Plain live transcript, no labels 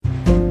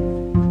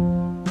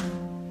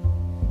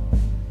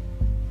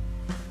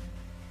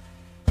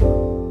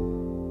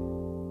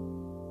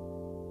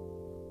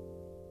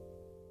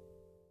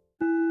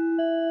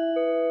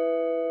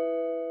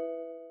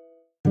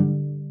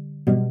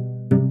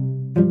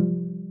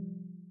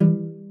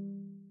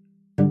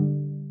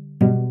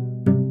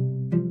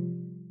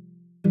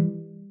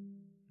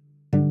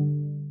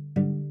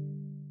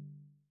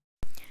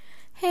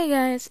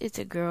guys, it's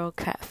a girl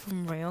Cat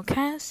from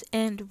Royalcast,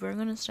 and we're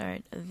gonna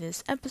start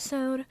this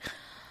episode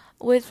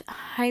with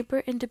hyper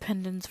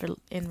independence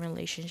in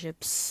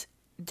relationships,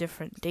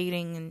 different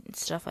dating and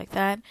stuff like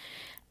that.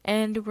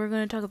 And we're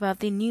gonna talk about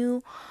the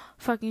new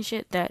fucking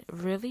shit that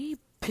really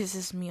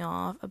pisses me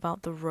off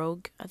about the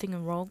Rogue. I think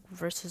Rogue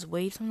versus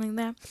Wade, something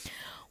like that.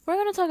 We're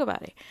gonna talk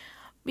about it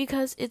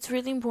because it's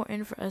really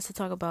important for us to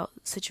talk about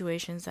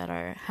situations that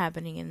are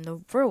happening in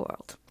the real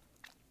world.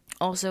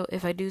 Also,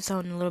 if I do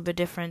sound a little bit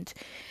different,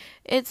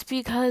 it's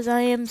because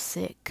I am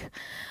sick.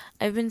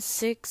 I've been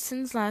sick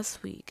since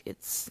last week.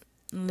 It's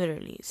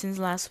literally since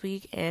last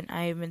week, and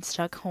I've been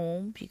stuck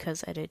home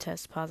because I did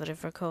test positive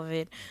for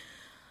COVID.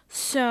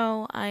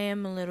 So, I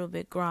am a little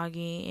bit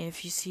groggy.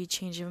 If you see a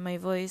change in my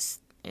voice,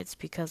 it's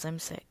because I'm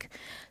sick.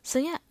 So,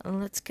 yeah,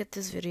 let's get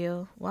this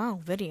video.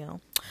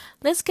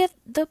 Let's get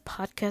the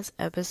podcast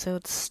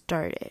episode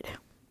started.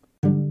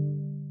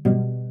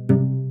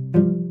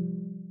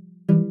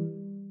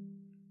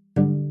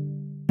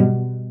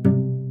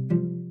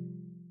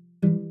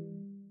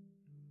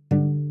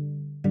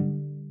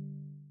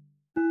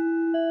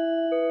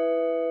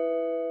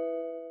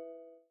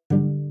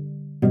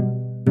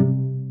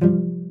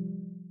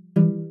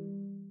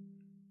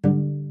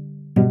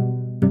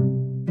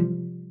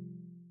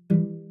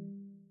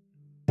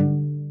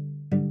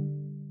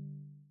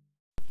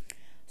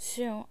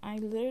 So, I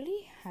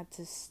literally had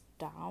to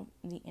stop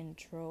the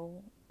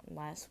intro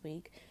last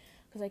week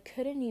because I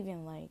couldn't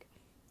even,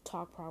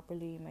 talk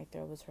properly. My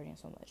throat was hurting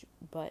so much.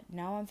 But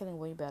now I'm feeling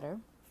way better.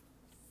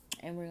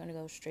 And we're going to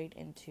go straight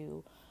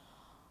into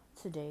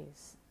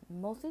today's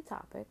mostly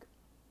topic.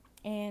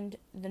 And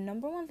the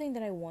number one thing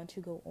that I want to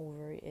go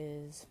over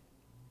is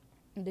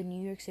the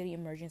New York City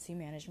emergency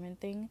management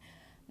thing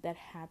that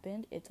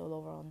happened. It's all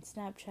over on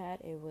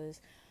Snapchat. It was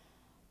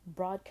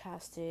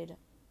broadcasted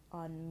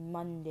on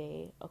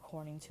Monday,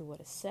 according to what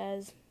it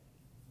says.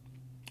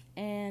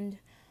 And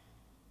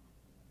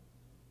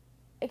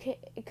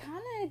it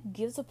kind of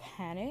gives a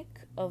panic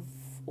of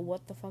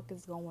what the fuck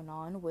is going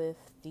on with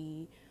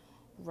the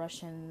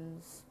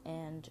Russians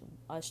and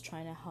us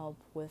trying to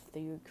help with the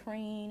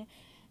Ukraine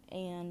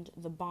and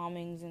the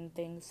bombings and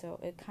things. So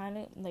it kind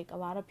of, a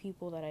lot of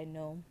people that I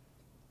know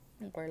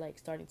were,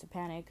 starting to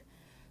panic.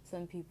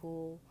 Some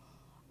people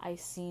I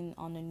seen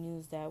on the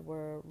news that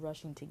were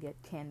rushing to get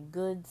canned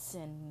goods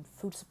and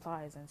food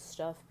supplies and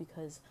stuff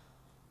because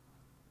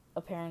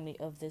apparently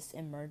of this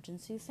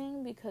emergency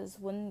thing. Because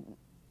when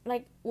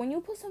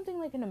you put something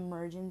like an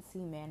emergency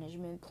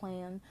management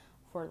plan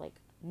for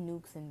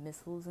nukes and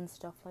missiles and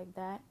stuff like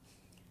that,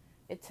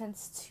 it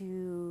tends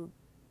to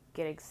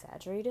get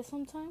exaggerated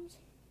sometimes.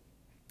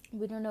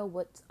 We don't know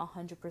what's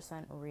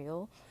 100%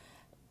 real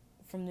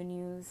from the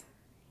news.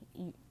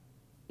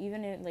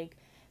 Even in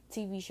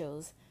TV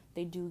shows,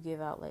 they do give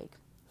out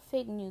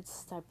fake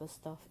news type of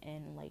stuff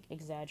and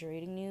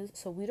exaggerating news.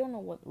 So we don't know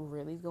what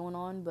really is going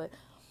on, but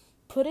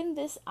putting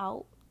this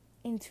out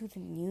into the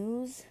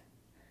news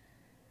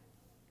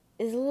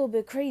is a little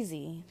bit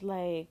crazy.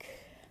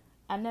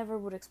 I never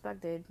would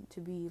expect it to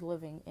be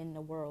living in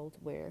a world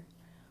where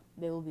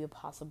there will be a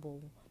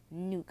possible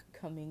nuke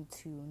coming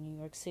to New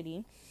York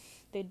City.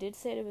 They did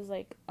say it was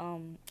a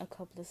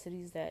couple of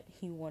cities that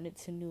he wanted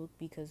to nuke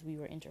because we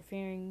were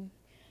interfering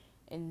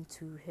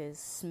into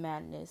his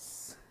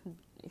madness.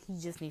 He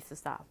just needs to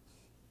stop.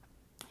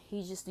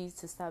 He just needs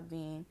to stop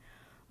being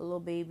a little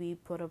baby,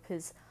 put up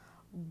his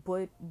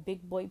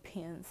big boy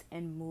pants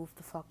and move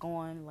the fuck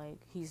on.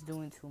 He's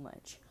doing too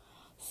much.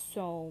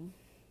 So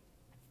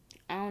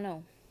I don't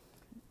know.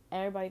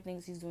 Everybody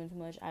thinks he's doing too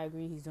much. I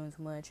agree, he's doing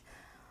too much.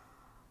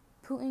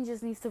 Putin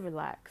just needs to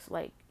relax.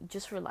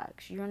 Just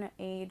relax. You're in an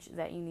age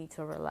that you need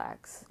to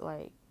relax.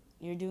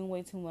 You're doing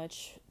way too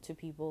much to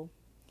people.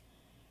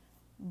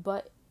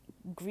 But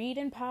greed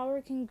and power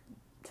can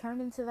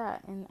turn into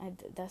that, and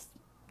that's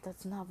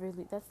not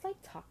really, that's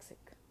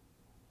toxic.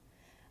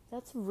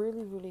 That's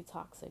really, really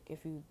toxic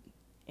if you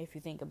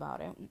think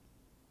about it.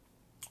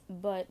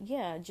 But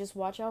yeah, just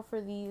watch out for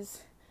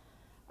these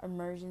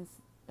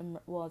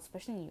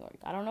especially New York.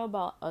 I don't know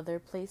about other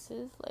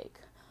places like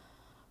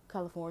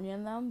California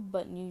and them,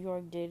 but New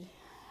York did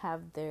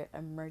have their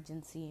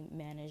emergency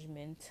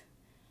management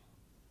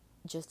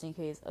just in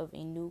case of a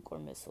nuke or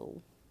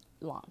missile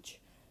launch.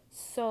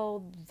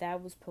 So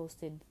that was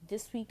posted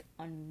this week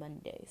on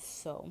Monday.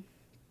 So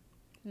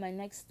my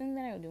next thing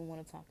that I do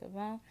want to talk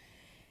about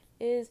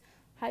is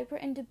hyper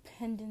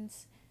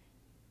independence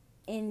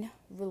in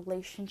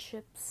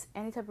relationships,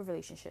 any type of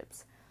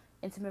relationships,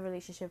 intimate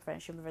relationship,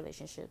 friendship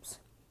relationships.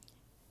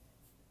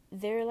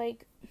 They're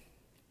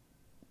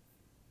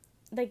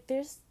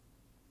there's,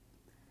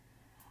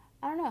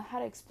 I don't know how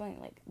to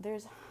explain,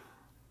 there's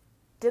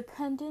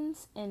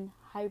dependence and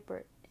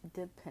hyper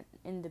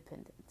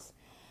independence.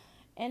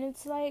 And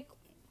it's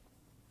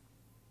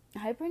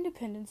hyper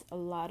independence,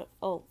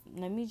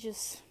 let me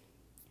just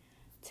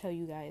tell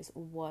you guys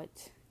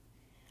what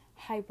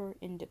hyper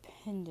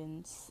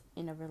independence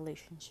in a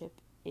relationship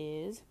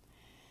is,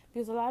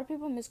 because a lot of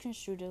people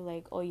misconstrue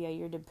it oh yeah,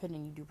 you're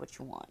dependent, you do what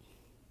you want.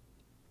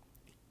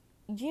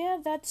 Yeah,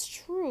 that's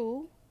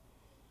true,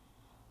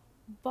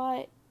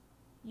 but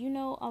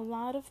a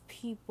lot of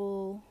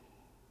people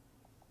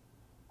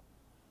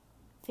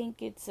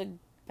think it's a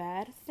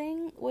bad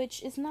thing,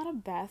 which is not a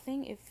bad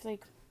thing if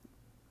like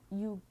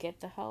you get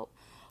the help.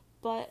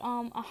 But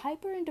a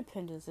hyper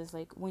independence is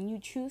like when you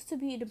choose to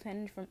be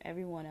independent from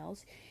everyone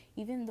else,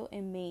 even though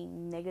it may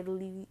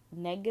negatively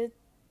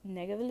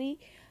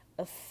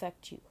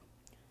affect you.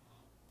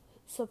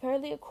 So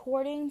apparently,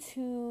 according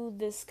to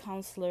this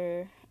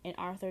counselor and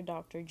author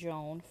Dr.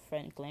 Joan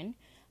Franklin,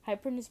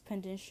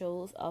 hyperindependence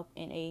shows up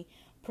in a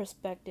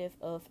perspective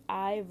of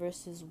I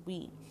versus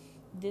we.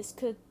 This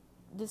could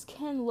this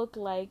can look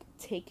like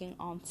taking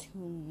on too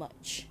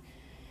much.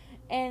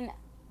 And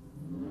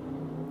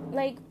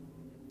like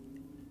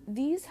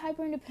these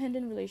hyper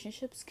independent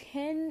relationships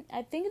can,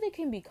 I think they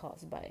can be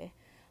caused by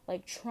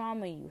like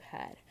trauma you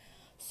had.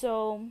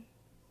 So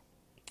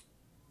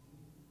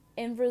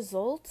in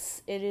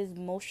results, it is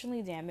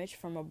emotionally damaged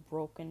from a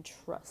broken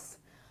trust.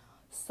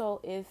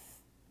 So if,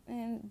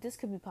 and this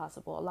could be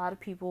possible, a lot of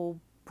people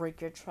break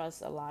your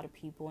trust, a lot of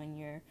people in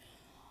your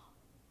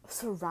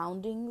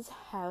surroundings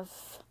have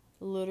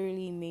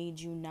literally made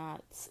you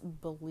not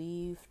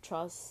believe,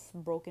 trust,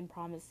 broken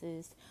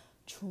promises,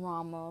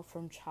 trauma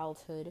from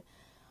childhood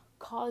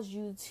cause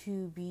you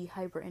to be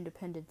hyper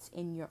independent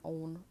in your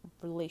own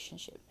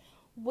relationship,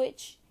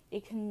 which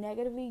it can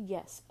negatively,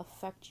 yes,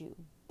 affect you,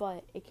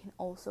 but it can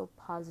also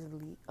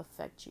positively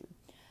affect you.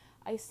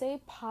 I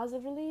say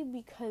positively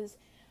because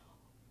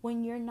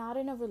when you're not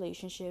in a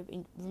relationship,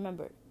 and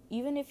remember,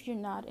 even if you're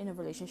not in a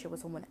relationship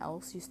with someone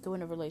else, you're still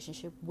in a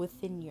relationship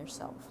within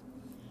yourself.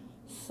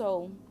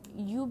 So,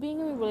 you being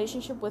in a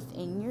relationship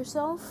within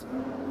yourself,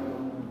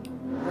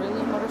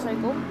 really,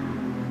 motorcycle?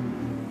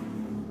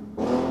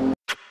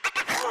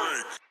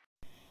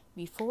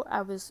 Before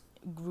I was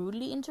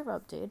rudely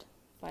interrupted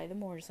by the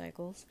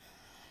motorcycles.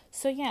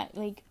 So yeah,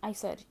 like I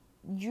said,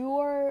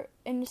 you're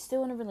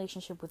still in a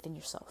relationship within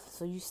yourself.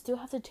 So you still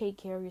have to take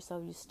care of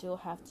yourself. You still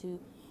have to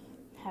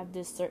have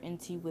this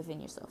certainty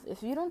within yourself.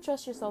 If you don't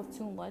trust yourself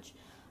too much,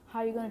 how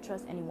are you going to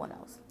trust anyone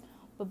else?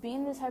 But being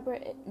in this hyper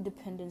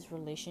independence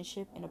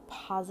relationship in a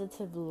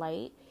positive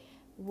light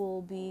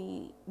will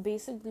be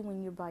basically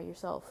when you're by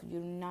yourself.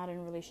 You're not in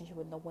a relationship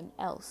with no one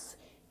else.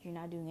 You're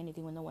not doing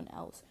anything with no one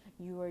else.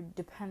 You are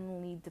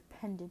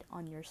dependent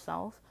on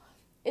yourself.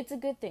 It's a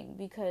good thing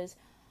because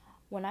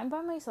when I'm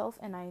by myself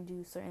and I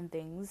do certain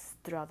things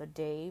throughout the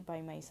day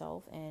by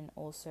myself and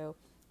also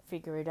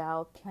figure it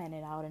out, plan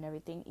it out and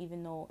everything,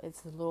 even though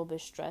it's a little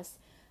bit stressed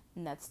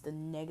and that's the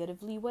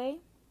negatively way,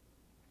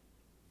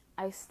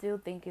 I still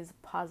think is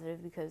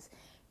positive because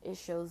it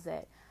shows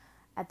that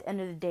at the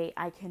end of the day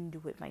I can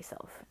do it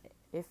myself.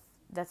 If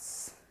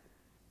that's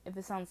if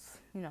it sounds,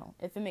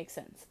 if it makes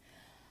sense.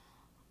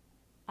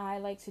 I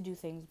like to do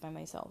things by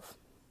myself.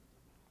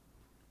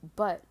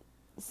 But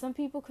some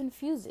people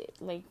confuse it.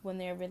 Like when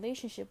they're in a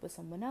relationship with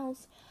someone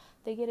else,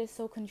 they get it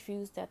so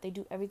confused that they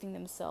do everything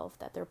themselves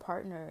that their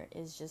partner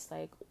is just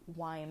like,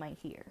 why am I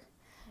here?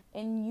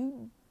 And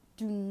you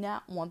do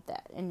not want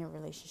that in your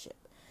relationship.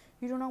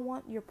 You do not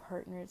want your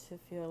partner to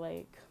feel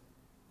like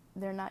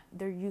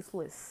they're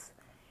useless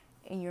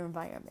in your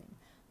environment.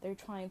 They're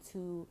trying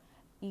to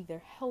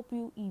either help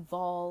you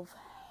evolve,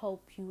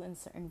 help you in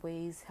certain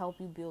ways, help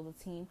you build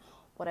a team,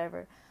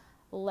 whatever.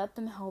 Let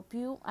them help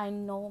you. I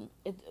know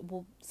it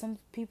will, some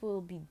people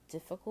will be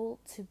difficult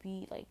to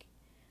be like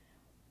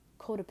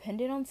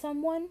codependent on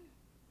someone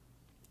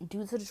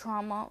due to the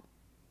trauma.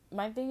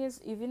 My thing is,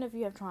 even if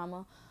you have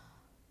trauma,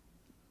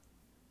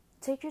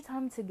 take your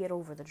time to get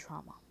over the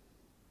trauma.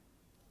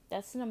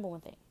 That's the number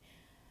one thing.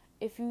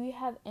 If you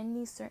have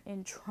any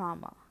certain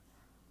trauma,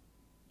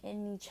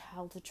 any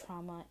childhood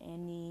trauma,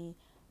 any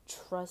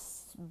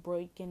trust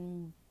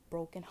broken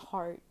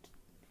heart,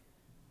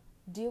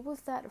 deal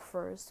with that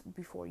first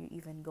before you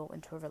even go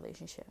into a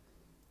relationship.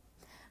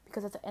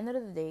 Because at the end of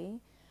the day,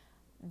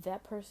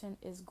 that person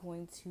is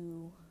going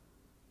to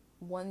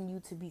want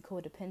you to be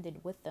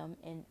codependent with them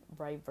and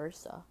vice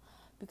versa.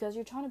 Because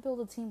you're trying to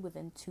build a team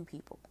within two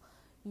people.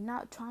 You're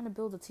not trying to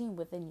build a team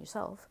within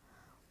yourself.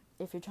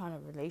 If you're trying a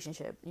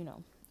relationship,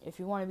 if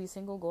you want to be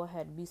single, go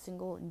ahead, be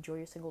single, enjoy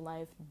your single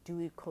life, do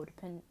it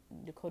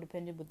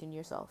codependent within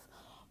yourself.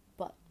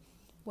 But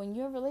when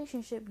you're in a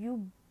relationship,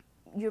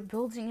 you're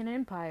building an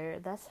empire.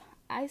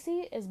 I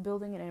see it as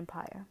building an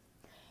empire.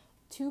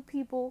 Two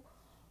people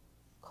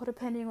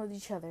codepending with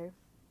each other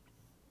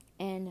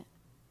and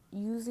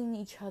using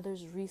each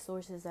other's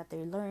resources that they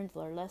learned,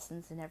 their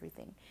lessons and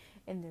everything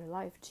in their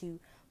life to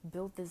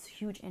build this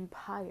huge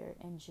empire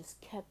and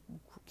just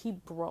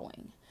keep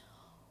growing.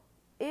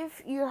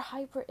 If you're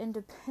hyper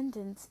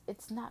independent,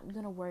 it's not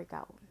gonna work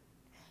out.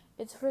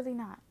 It's really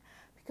not.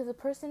 Because a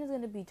person is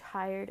going to be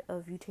tired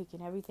of you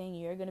taking everything.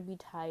 You're going to be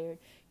tired.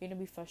 You're going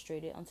to be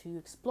frustrated until you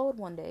explode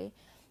one day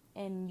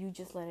and you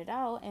just let it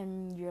out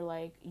and you're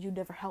like, you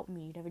never helped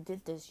me. You never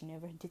did this. You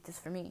never did this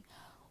for me.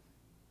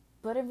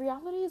 But in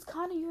reality, it's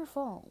kind of your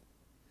fault.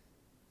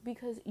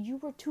 Because you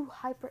were too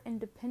hyper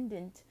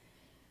independent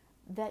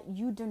that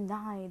you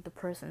denied the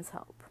person's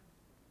help.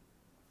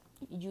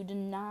 You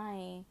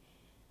deny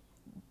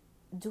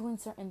doing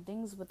certain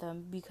things with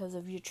them because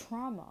of your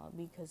trauma,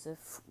 because of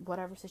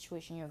whatever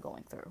situation you're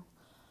going through.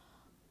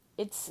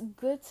 It's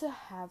good to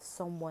have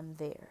someone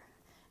there.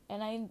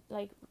 And I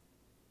like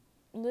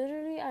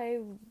literally I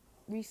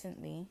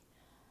recently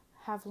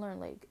have learned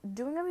like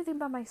doing everything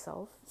by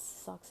myself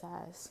sucks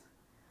ass.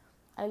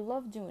 I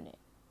love doing it.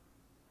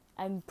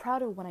 I'm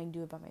proud of when I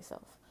do it by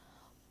myself.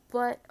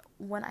 But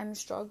when I'm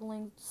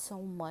struggling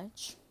so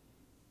much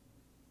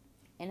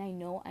and I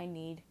know I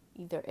need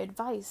either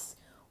advice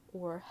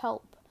or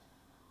help,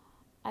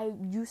 I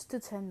used to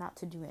tend not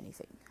to do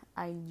anything.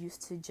 I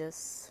used to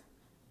just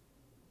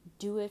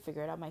do it,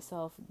 figure it out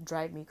myself,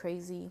 drive me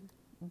crazy.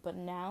 But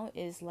now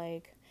is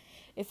like,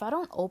 if I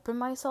don't open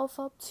myself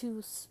up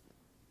to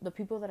the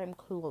people that I'm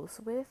close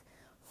with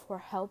for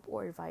help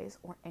or advice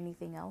or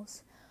anything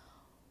else,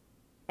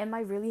 am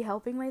I really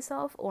helping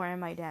myself or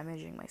am I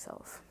damaging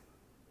myself?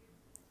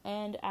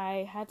 And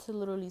I had to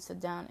literally sit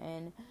down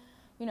and,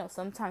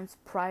 sometimes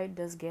pride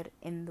does get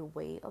in the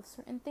way of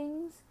certain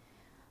things.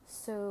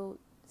 So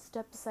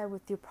step aside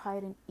with your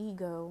pride and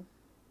ego,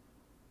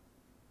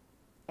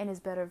 and it's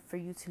better for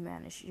you to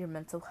manage your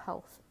mental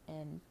health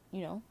and,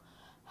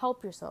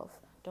 help yourself.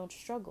 Don't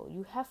struggle.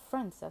 You have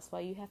friends. That's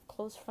why you have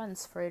close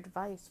friends for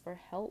advice, for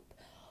help,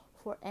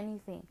 for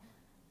anything.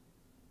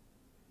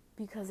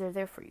 Because they're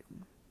there for you.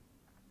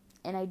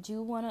 And I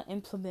do want to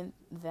implement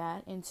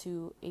that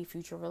into a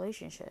future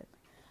relationship.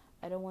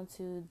 I don't want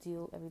to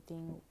deal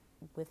everything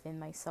within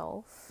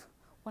myself.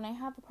 When I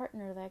have a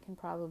partner that can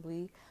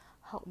probably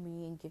help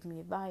me and give me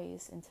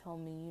advice and tell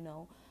me,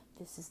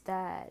 this is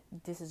that,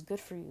 this is good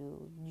for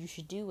you, you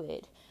should do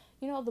it.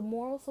 The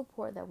moral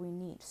support that we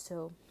need.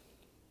 So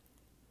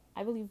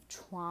I believe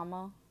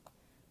trauma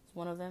is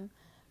one of them.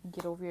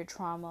 Get over your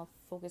trauma,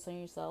 focus on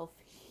yourself,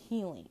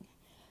 healing.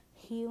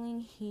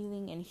 Healing,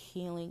 and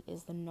healing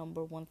is the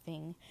number one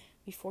thing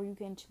before you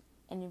get into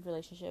any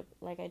relationship.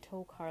 Like I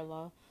told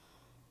Carla,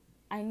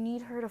 I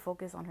need her to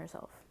focus on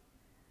herself.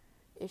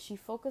 If she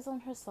focuses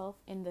on herself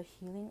in the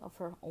healing of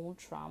her own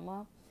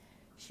trauma,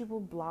 she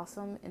will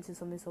blossom into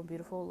something so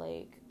beautiful.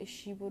 Like,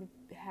 she would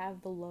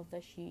have the love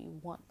that she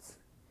wants.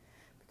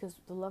 Because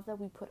the love that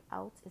we put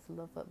out is the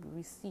love that we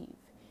receive.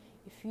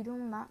 If you do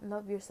not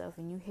love yourself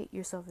and you hate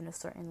yourself in a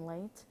certain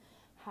light,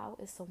 how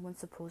is someone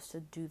supposed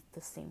to do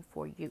the same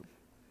for you?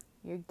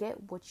 You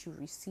get what you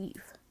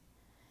receive.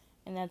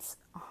 And that's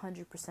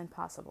 100%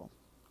 possible.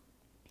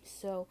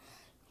 So,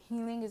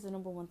 healing is the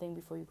number one thing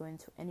before you go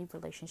into any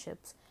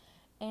relationships.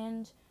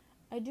 And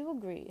I do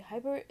agree.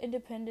 Hyper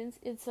independence,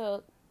 it's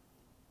a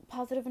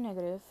positive and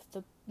negative.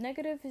 The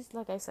negative is,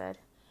 like I said,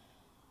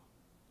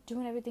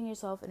 doing everything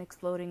yourself and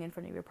exploding in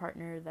front of your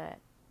partner that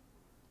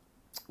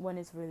when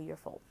it's really your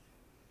fault.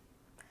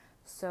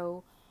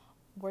 So,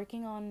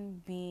 working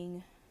on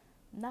being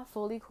not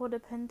fully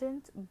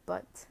codependent,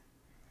 but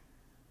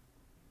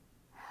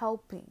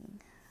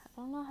helping.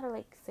 I don't know how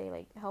to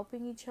say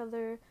helping each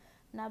other,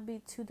 not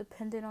be too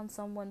dependent on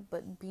someone,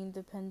 but being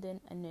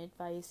dependent and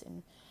advice,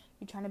 and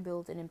you're trying to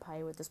build an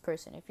empire with this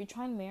person. If you're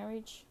trying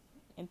marriage,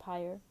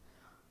 empire,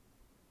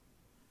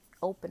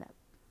 open up.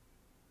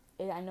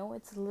 I know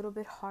it's a little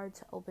bit hard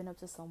to open up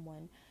to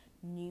someone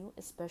new,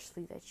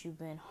 especially that you've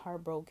been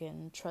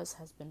heartbroken, trust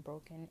has been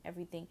broken,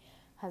 everything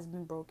has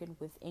been broken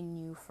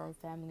within you from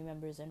family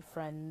members and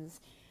friends,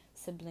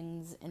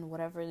 siblings, and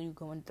whatever you're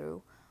going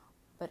through.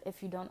 But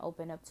if you don't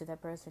open up to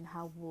that person,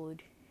 how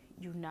would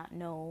you not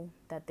know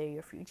that they're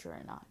your future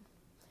or not?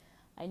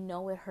 I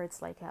know it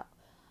hurts like hell.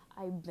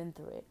 I've been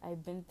through it.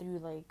 I've been through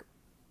like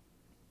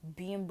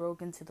being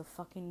broken to the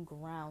fucking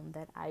ground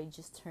that I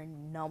just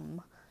turned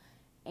numb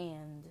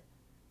and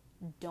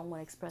don't want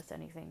to express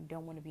anything,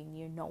 don't want to be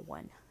near no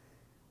one.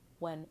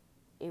 When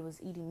it was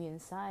eating me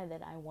inside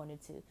that I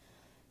wanted to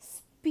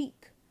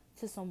speak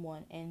to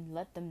someone and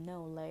let them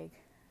know, like,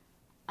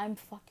 I'm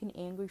fucking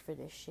angry for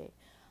this shit.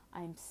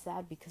 I'm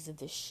sad because of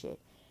this shit.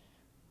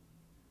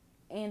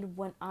 And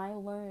when I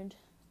learned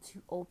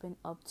to open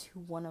up to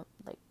one of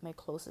like my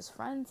closest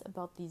friends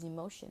about these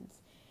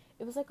emotions,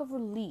 it was like a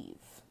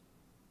relief.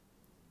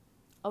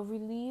 A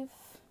relief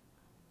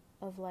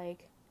of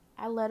like,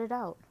 I let it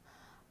out.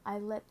 I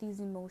let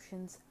these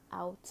emotions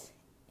out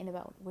and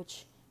about,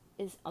 which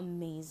is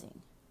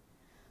amazing.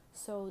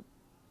 So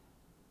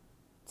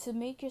to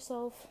make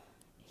yourself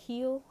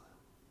heal,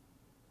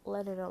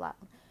 let it all out.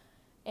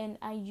 And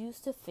I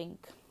used to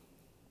think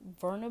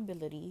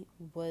vulnerability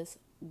was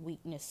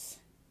weakness.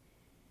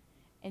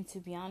 And to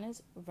be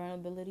honest,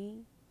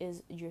 vulnerability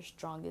is your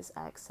strongest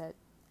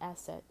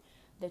asset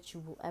that you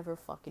will ever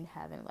fucking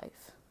have in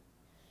life.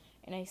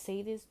 And I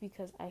say this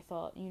because I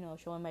thought,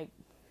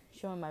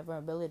 showing my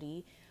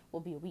vulnerability will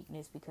be a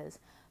weakness because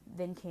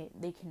then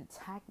they can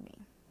attack me.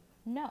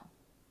 No.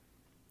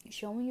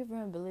 Showing your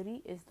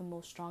vulnerability is the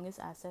most strongest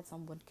asset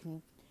someone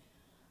can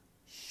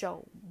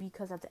show,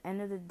 because at the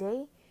end of the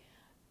day,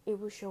 it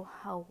will show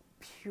how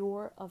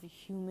pure of a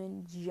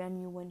human,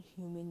 genuine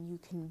human you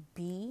can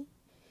be,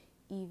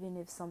 even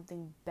if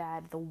something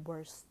bad, the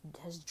worst,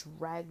 has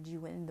dragged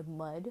you in the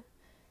mud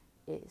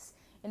is.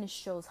 And it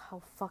shows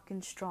how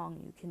fucking strong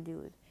you can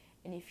do it.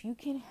 And if you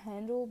can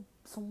handle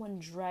someone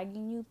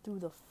dragging you through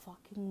the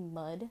fucking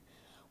mud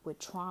with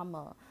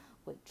trauma,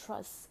 with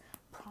trust,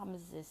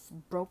 promises,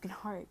 broken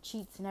heart,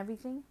 cheats, and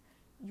everything,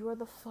 you are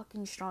the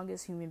fucking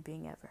strongest human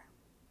being ever.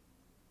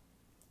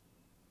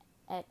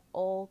 At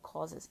all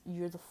causes,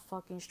 you're the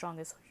fucking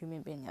strongest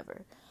human being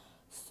ever.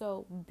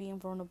 So being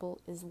vulnerable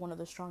is one of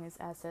the strongest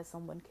assets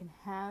someone can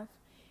have.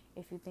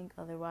 If you think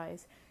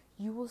otherwise,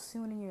 you will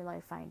soon in your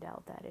life find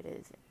out that it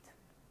isn't.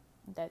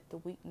 That the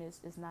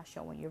weakness is not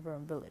showing your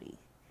vulnerability.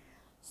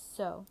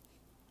 So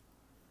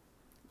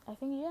I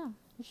think, yeah,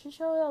 you should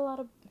show a lot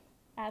of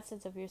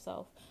assets of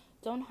yourself.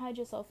 Don't hide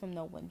yourself from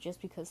no one just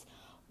because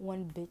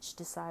one bitch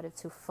decided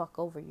to fuck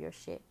over your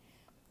shit.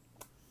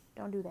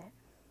 Don't do that.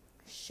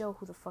 Show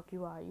who the fuck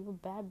you are. You a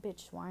bad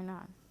bitch. Why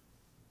not?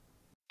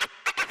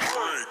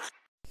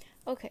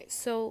 Okay,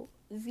 so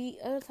the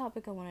other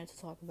topic I wanted to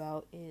talk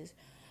about is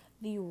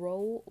the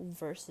Roe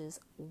versus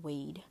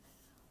Wade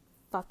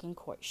fucking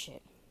court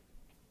shit.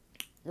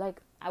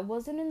 Like, I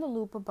wasn't in the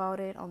loop about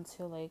it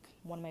until, like,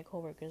 one of my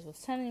coworkers was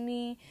telling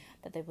me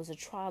that there was a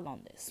trial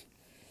on this.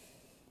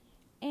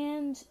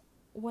 And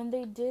when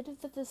they did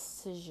the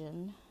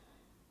decision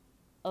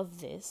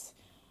of this,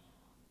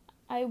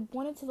 I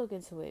wanted to look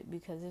into it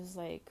because it was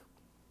like,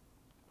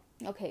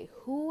 okay,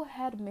 who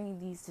had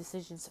made these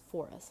decisions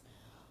for us?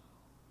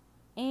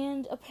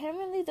 And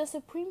apparently the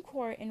Supreme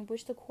Court, in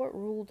which the court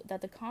ruled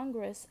that the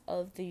Congress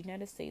of the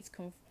United States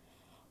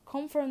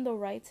confirmed the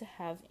right to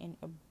have an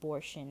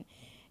abortion.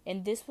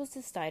 And this was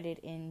decided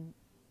in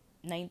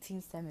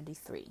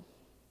 1973.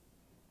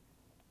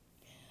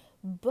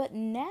 But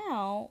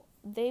now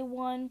they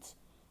want,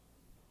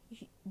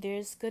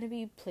 there's going to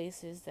be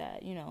places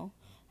that,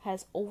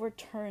 has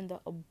overturned the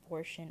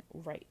abortion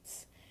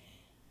rights.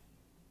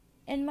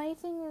 And my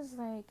thing is,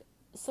 like,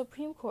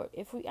 Supreme Court,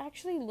 if we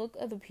actually look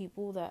at the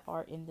people that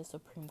are in the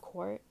Supreme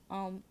Court,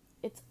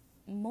 it's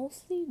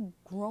mostly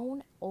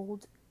grown,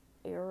 old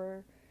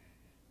era,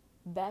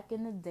 back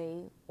in the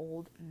day,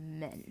 old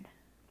men.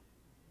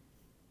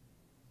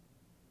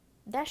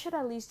 That should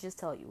at least just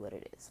tell you what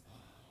it is.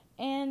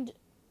 And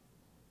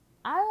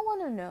I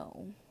want to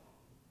know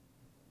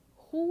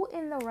who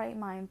in the right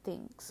mind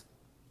thinks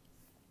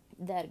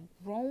that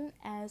grown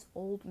as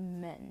old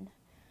men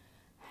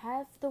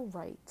have the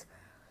right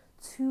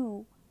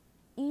to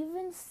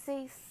even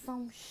say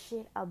some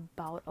shit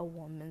about a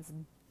woman's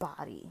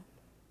body.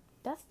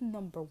 That's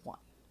number one.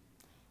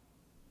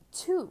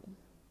 2,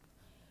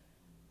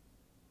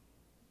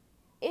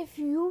 if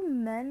you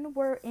men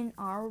were in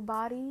our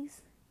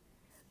bodies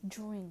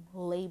during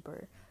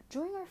labor,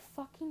 during our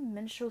fucking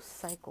menstrual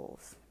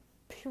cycles,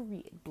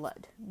 period,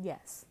 blood,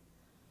 yes,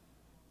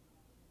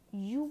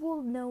 you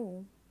will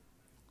know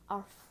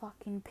our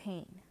fucking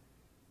pain.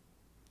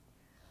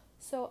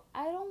 So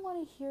I don't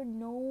want to hear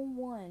no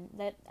one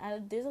that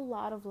there's a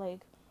lot of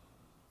like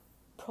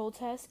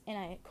protests, and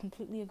I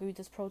completely agree with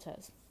this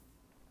protest.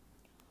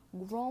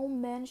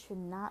 Grown men should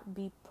not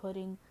be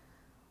putting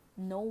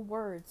no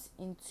words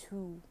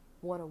into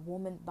what a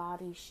woman's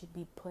body should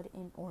be put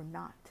in or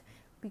not,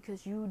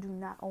 because you do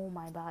not own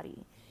my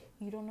body.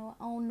 You don't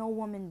own no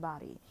woman's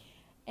body.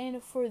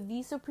 And for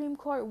the Supreme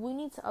Court, we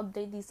need to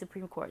update these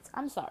Supreme Courts.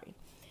 I'm sorry.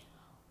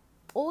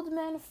 Old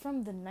men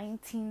from the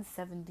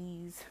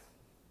 1970s,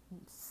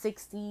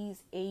 60s,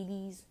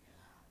 80s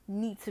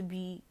need to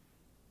be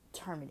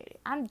terminated.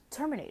 I'm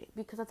terminated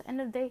because at the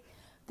end of the day,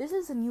 this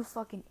is a new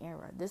fucking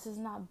era. This is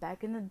not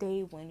back in the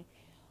day when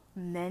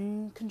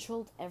men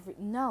controlled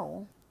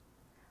no.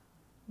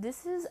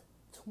 This is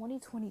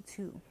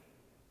 2022.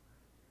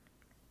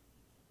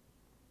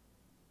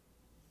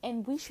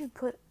 And we should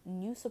put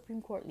new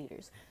Supreme Court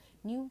leaders,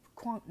 new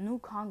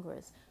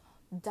Congress,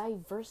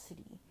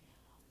 diversity.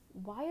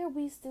 Why are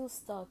we still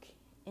stuck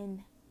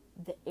in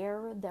the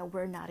era that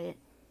we're not in?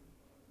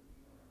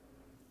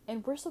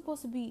 And we're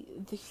supposed to be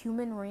the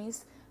human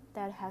race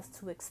that has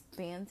to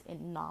expand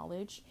in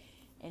knowledge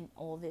and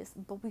all this,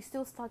 but we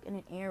still stuck in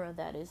an era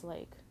that is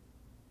like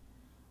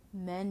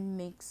men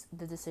makes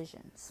the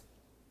decisions.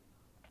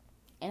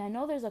 And I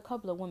know there's a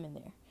couple of women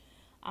there.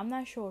 I'm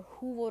not sure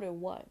who voted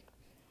what,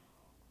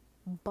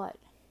 but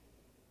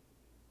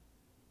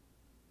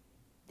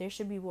there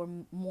should be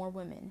more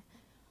women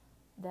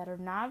that are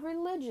not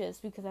religious,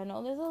 because I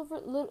know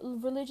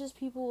there's religious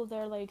people that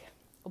are like,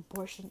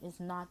 abortion is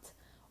not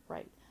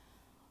right.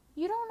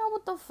 You don't know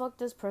what the fuck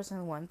this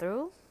person went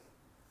through.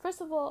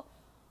 First of all,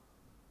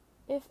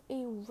 if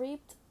a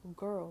raped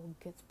girl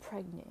gets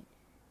pregnant,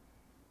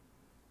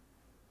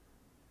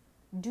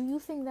 do you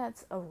think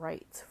that's a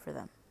right for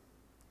them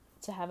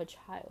to have a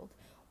child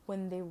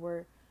when they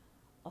were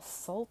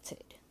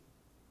assaulted?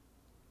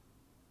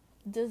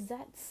 Does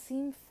that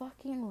seem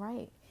fucking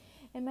right?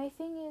 And my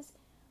thing is,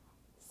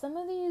 some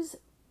of these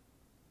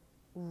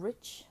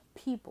rich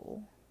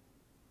people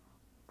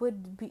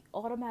would be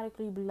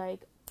automatically be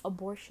like,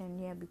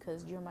 abortion, yeah,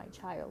 because you're my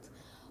child.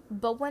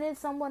 But when it's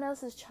someone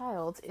else's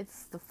child,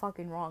 it's the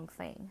fucking wrong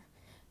thing.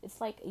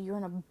 It's like you're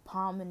an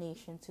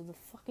abomination to the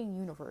fucking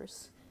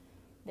universe.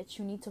 that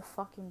you need to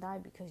fucking die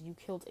because you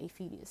killed a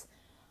fetus.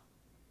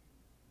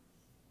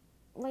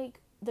 Like,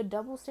 the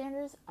double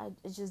standards, I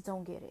just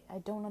don't get it. I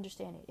don't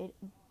understand it.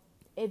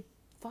 It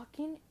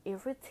fucking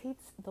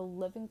irritates the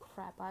living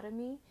crap out of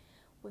me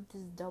with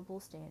this double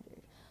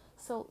standard.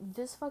 So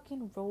this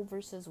fucking Roe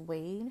versus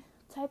Wade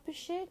type of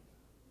shit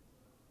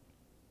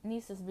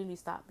needs to really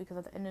stop, because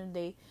at the end of the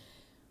day,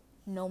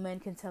 no man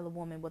can tell a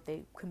woman what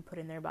they can put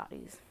in their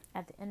bodies.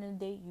 At the end of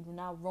the day, you do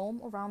not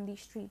roam around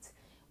these streets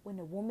with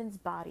a woman's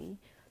body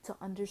to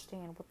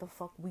understand what the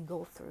fuck we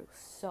go through.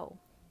 So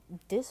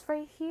this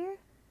right here,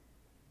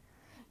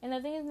 and the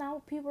thing is,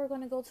 now people are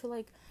going to go to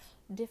like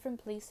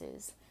different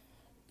places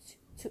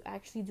to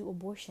actually do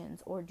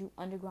abortions or do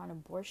underground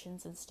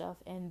abortions and stuff,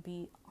 and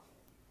be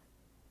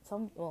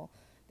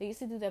they used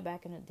to do that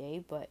back in the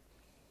day, but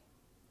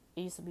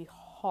it used to be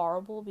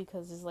horrible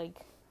because it's like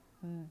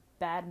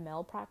bad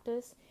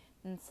malpractice,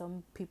 and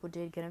some people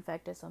did get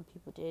infected, some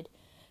people did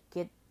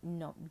get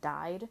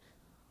died.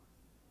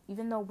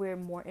 Even though we're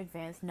more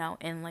advanced now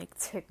in like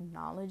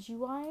technology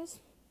wise,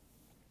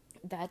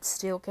 that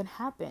still can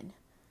happen.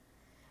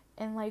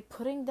 And like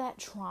putting that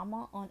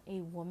trauma on a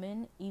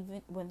woman,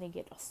 even when they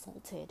get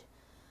assaulted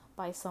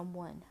by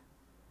someone,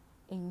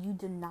 and you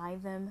deny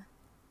them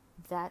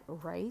that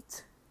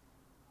right,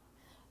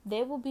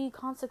 there will be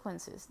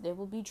consequences. There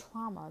will be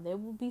trauma. There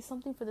will be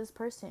something for this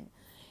person.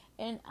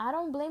 And I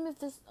don't blame if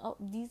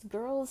these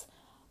girls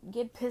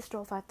get pissed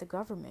off at the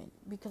government,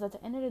 because at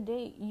the end of the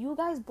day, you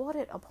guys brought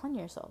it upon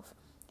yourself.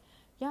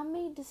 Y'all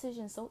made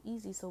decisions so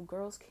easy so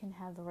girls can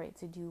have the right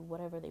to do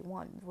whatever they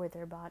want with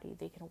their body.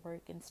 They can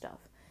work and stuff.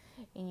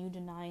 And you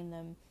denying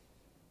them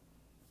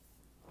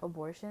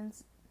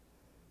abortions.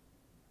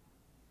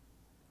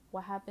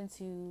 What happened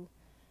to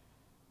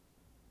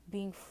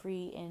being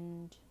free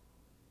and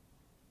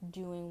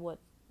doing what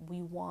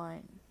we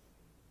want?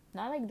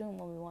 Not like doing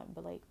what we want,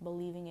 but like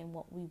believing in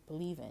what we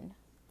believe in.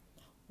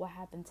 What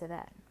happened to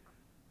that?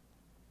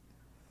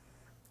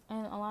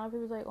 And a lot of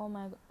people are like, oh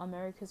my,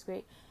 America's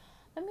great.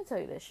 Let me tell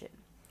you this shit.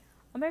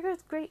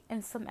 America's great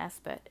in some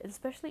aspect,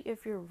 especially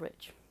if you're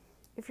rich.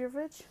 If you're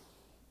rich,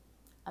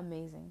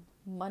 amazing.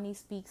 Money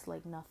speaks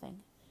like nothing.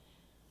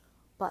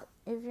 But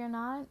if you're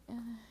not,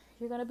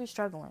 you're gonna be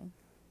struggling.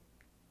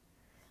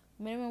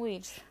 Minimum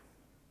wage.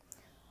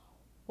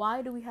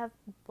 Why do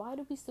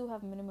we still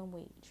have minimum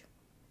wage?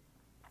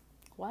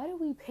 Why do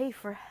we pay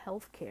for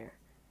healthcare?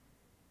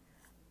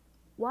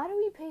 Why do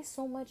we pay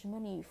so much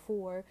money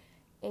for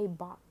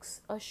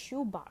a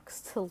shoe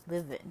box to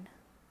live in?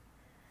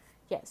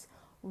 Yes,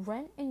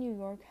 rent in New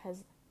York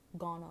has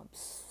gone up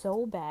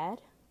so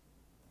bad.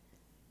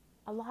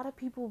 A lot of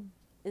people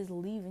is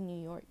leaving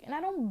New York, and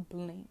I don't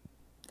blame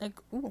them.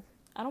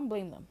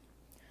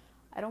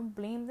 I don't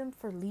blame them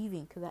for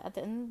leaving, because at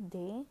the end of the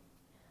day,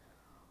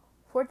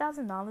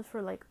 $4,000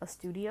 for like a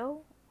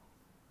studio,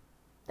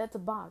 that's a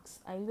box.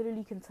 I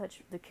literally can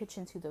touch the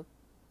kitchen to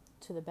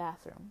the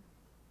bathroom.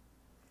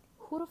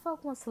 Who the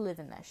fuck wants to live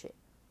in that shit?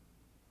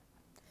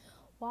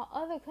 While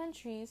other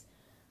countries,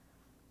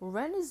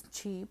 rent is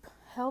cheap,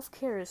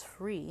 healthcare is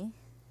free,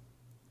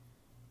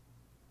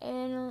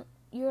 and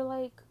you're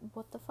like,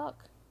 what the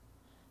fuck?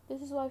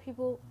 This is why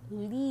people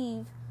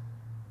leave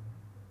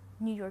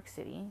New York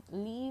City,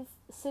 leave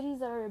cities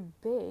that are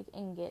big,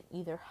 and get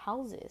either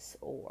houses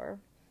or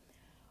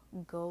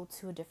go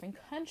to a different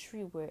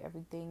country where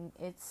everything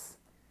it's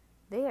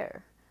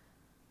there.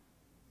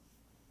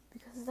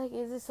 Because like,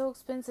 is it so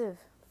expensive?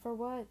 For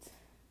what?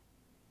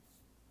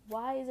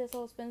 Why is it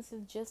so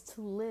expensive just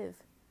to live?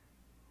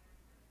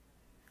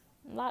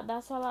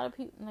 That's why a lot of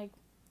people, like,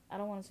 I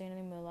don't want to say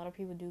anything, but a lot of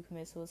people do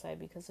commit suicide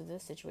because of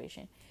this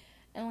situation.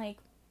 And like,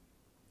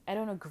 I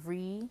don't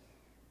agree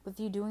with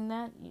you doing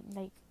that.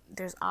 Like,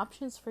 there's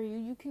options for you.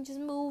 You can just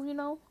move,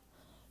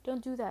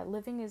 Don't do that.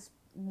 Living is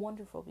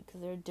wonderful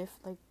because there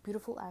are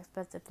beautiful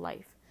aspects of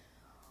life.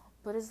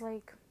 But it's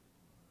like,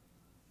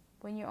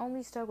 when you're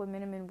only stuck with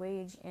minimum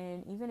wage,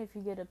 and even if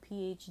you get a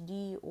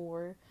PhD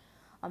or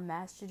a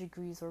master's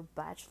degrees or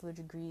bachelor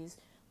degrees,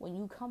 when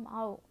you come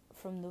out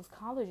from those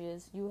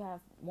colleges, you have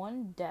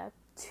 1, debt,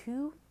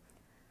 2,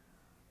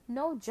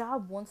 no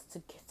job wants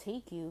to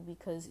take you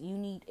because you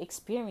need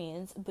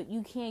experience, but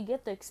you can't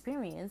get the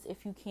experience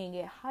if you can't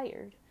get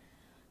hired.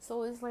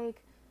 So it's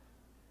like,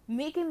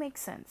 make it make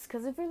sense,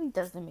 because it really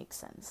doesn't make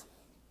sense.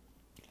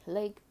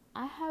 Like,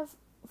 I have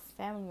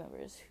family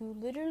members who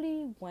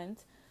literally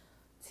went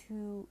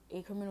to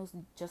a criminal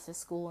justice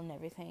school and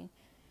everything,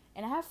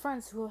 and I have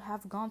friends who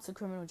have gone to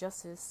criminal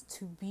justice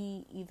to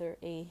be either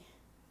a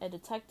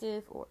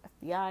detective or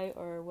FBI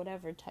or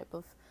whatever type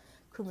of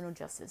criminal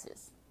justice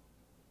is,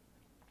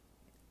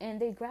 and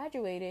they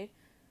graduated.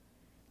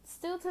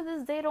 Still to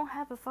this day don't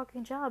have a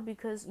fucking job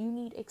because you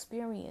need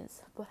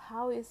experience. But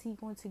how is he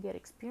going to get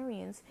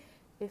experience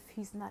if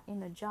he's not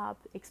in a job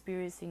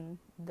experiencing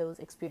those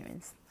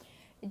experience?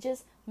 It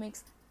just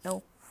makes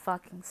no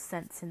fucking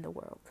sense in the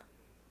world.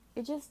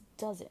 It just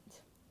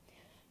doesn't.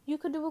 You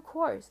could do a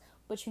course,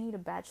 but you need a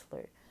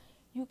bachelor.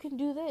 You can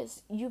do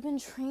this. You've been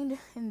trained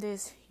in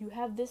this. You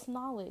have this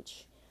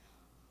knowledge,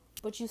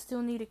 but you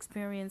still need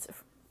experience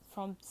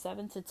from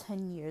 7 to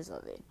 10 years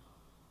of it.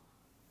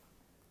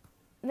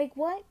 Like,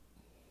 what?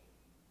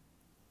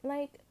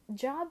 Like,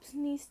 jobs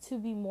needs to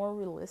be more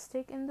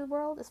realistic in the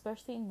world,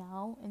 especially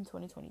now in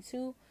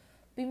 2022.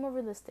 Be more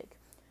realistic.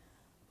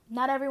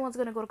 Not everyone's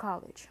gonna go to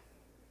college.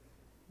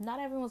 Not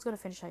everyone's gonna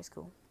finish high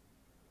school.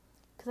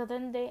 Because at the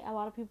end of the day, a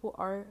lot of people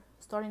are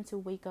starting to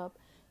wake up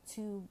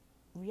to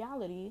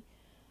reality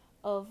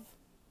of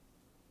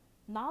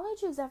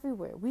knowledge is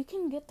everywhere. We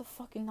can get the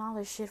fucking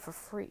knowledge shit for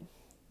free.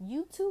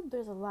 YouTube,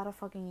 there's a lot of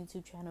fucking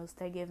YouTube channels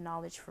that give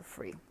knowledge for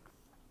free.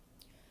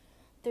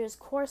 There's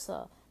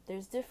Coursera.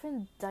 There's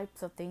different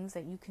types of things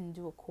that you can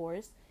do a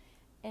course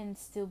and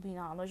still be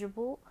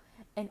knowledgeable.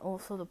 And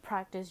also the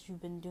practice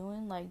you've been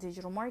doing, like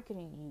digital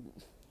marketing.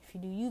 If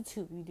you do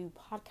YouTube, you do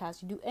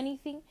podcasts, you do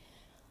anything,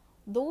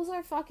 those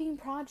are fucking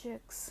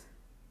projects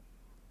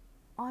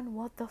on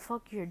what the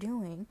fuck you're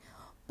doing.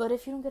 But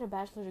if you don't get a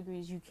bachelor's degree,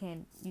 you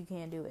can't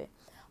do it.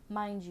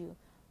 Mind you,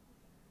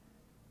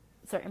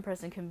 certain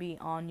person can be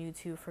on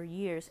YouTube for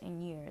years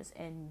and years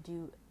and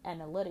do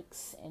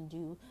analytics and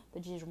do the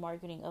digital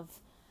marketing of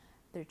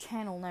their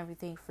channel and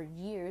everything for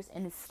years,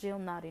 and it's still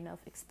not enough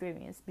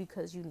experience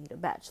because you need a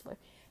bachelor.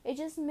 It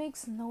just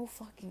makes no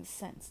fucking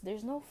sense.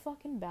 There's no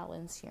fucking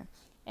balance here.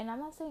 And I'm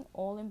not saying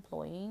all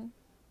employment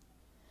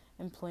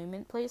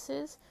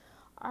places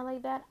are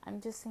like that.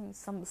 I'm just saying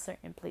some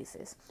certain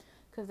places,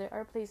 because there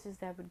are places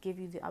that would give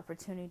you the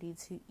opportunity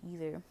to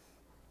either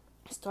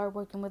start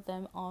working with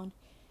them on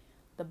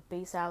the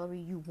base salary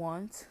you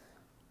want,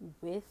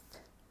 with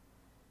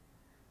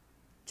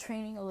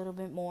training a little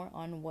bit more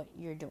on what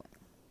you're doing,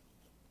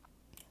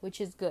 which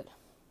is good.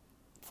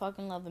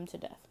 Fucking love them to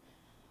death.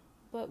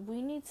 But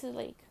we need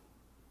to,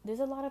 there's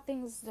a lot of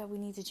things that we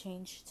need to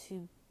change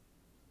to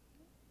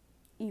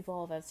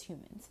evolve as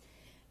humans.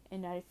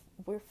 And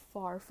we're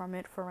far from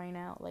it for right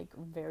now,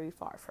 very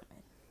far from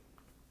it.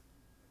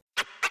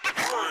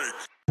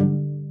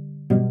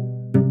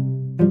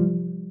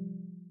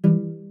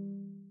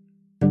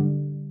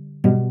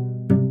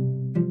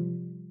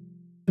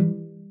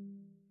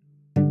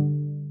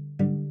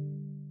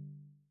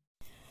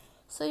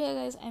 So yeah,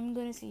 guys, I'm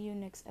going to see you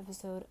next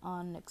episode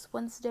on next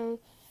Wednesday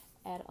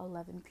at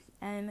 11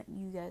 p.m.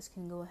 You guys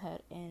can go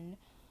ahead and,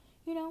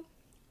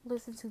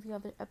 listen to the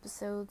other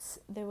episodes.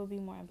 There will be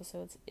more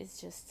episodes.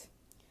 It's just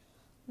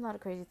not a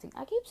crazy thing.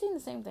 I keep saying the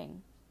same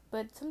thing,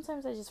 but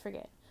sometimes I just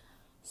forget.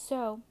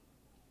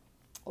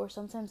 Or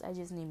sometimes I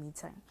just need me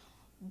time.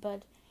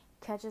 But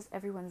catch us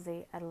every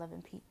Wednesday at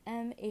 11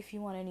 p.m. If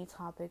you want any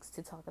topics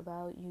to talk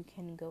about, you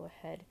can go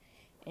ahead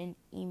and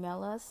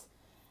email us.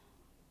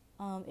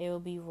 It will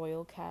be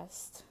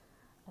Royalcast.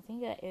 I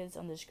think that is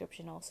on the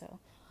description also.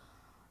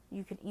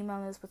 You can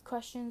email us with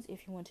questions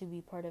if you want to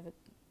be part of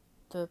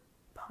the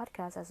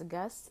podcast as a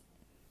guest.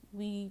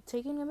 We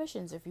take in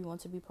admissions if you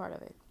want to be part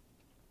of it,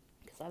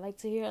 because I like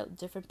to hear a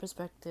different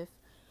perspective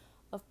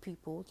of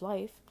people's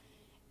life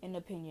and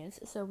opinions,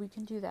 so we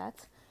can do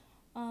that.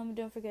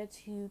 Don't forget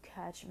to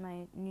catch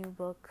my new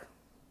book.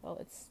 Well,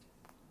 it's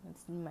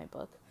my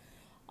book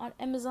on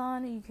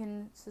Amazon. You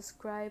can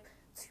subscribe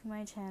to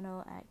my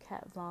channel at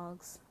Cat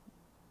World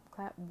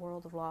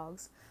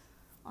Vlogs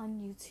on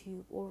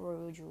YouTube, or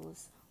Royal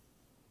Jules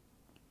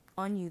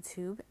on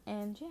YouTube.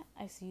 And yeah,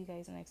 I see you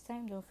guys next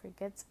time. Don't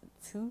forget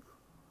to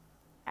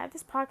add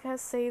this podcast,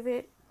 save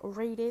it,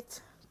 rate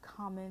it,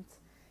 comment.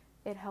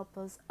 It helps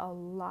us a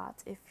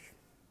lot if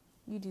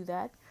you do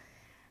that,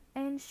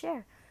 and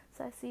share.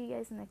 So I see you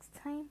guys next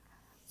time.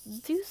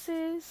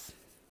 Deuces.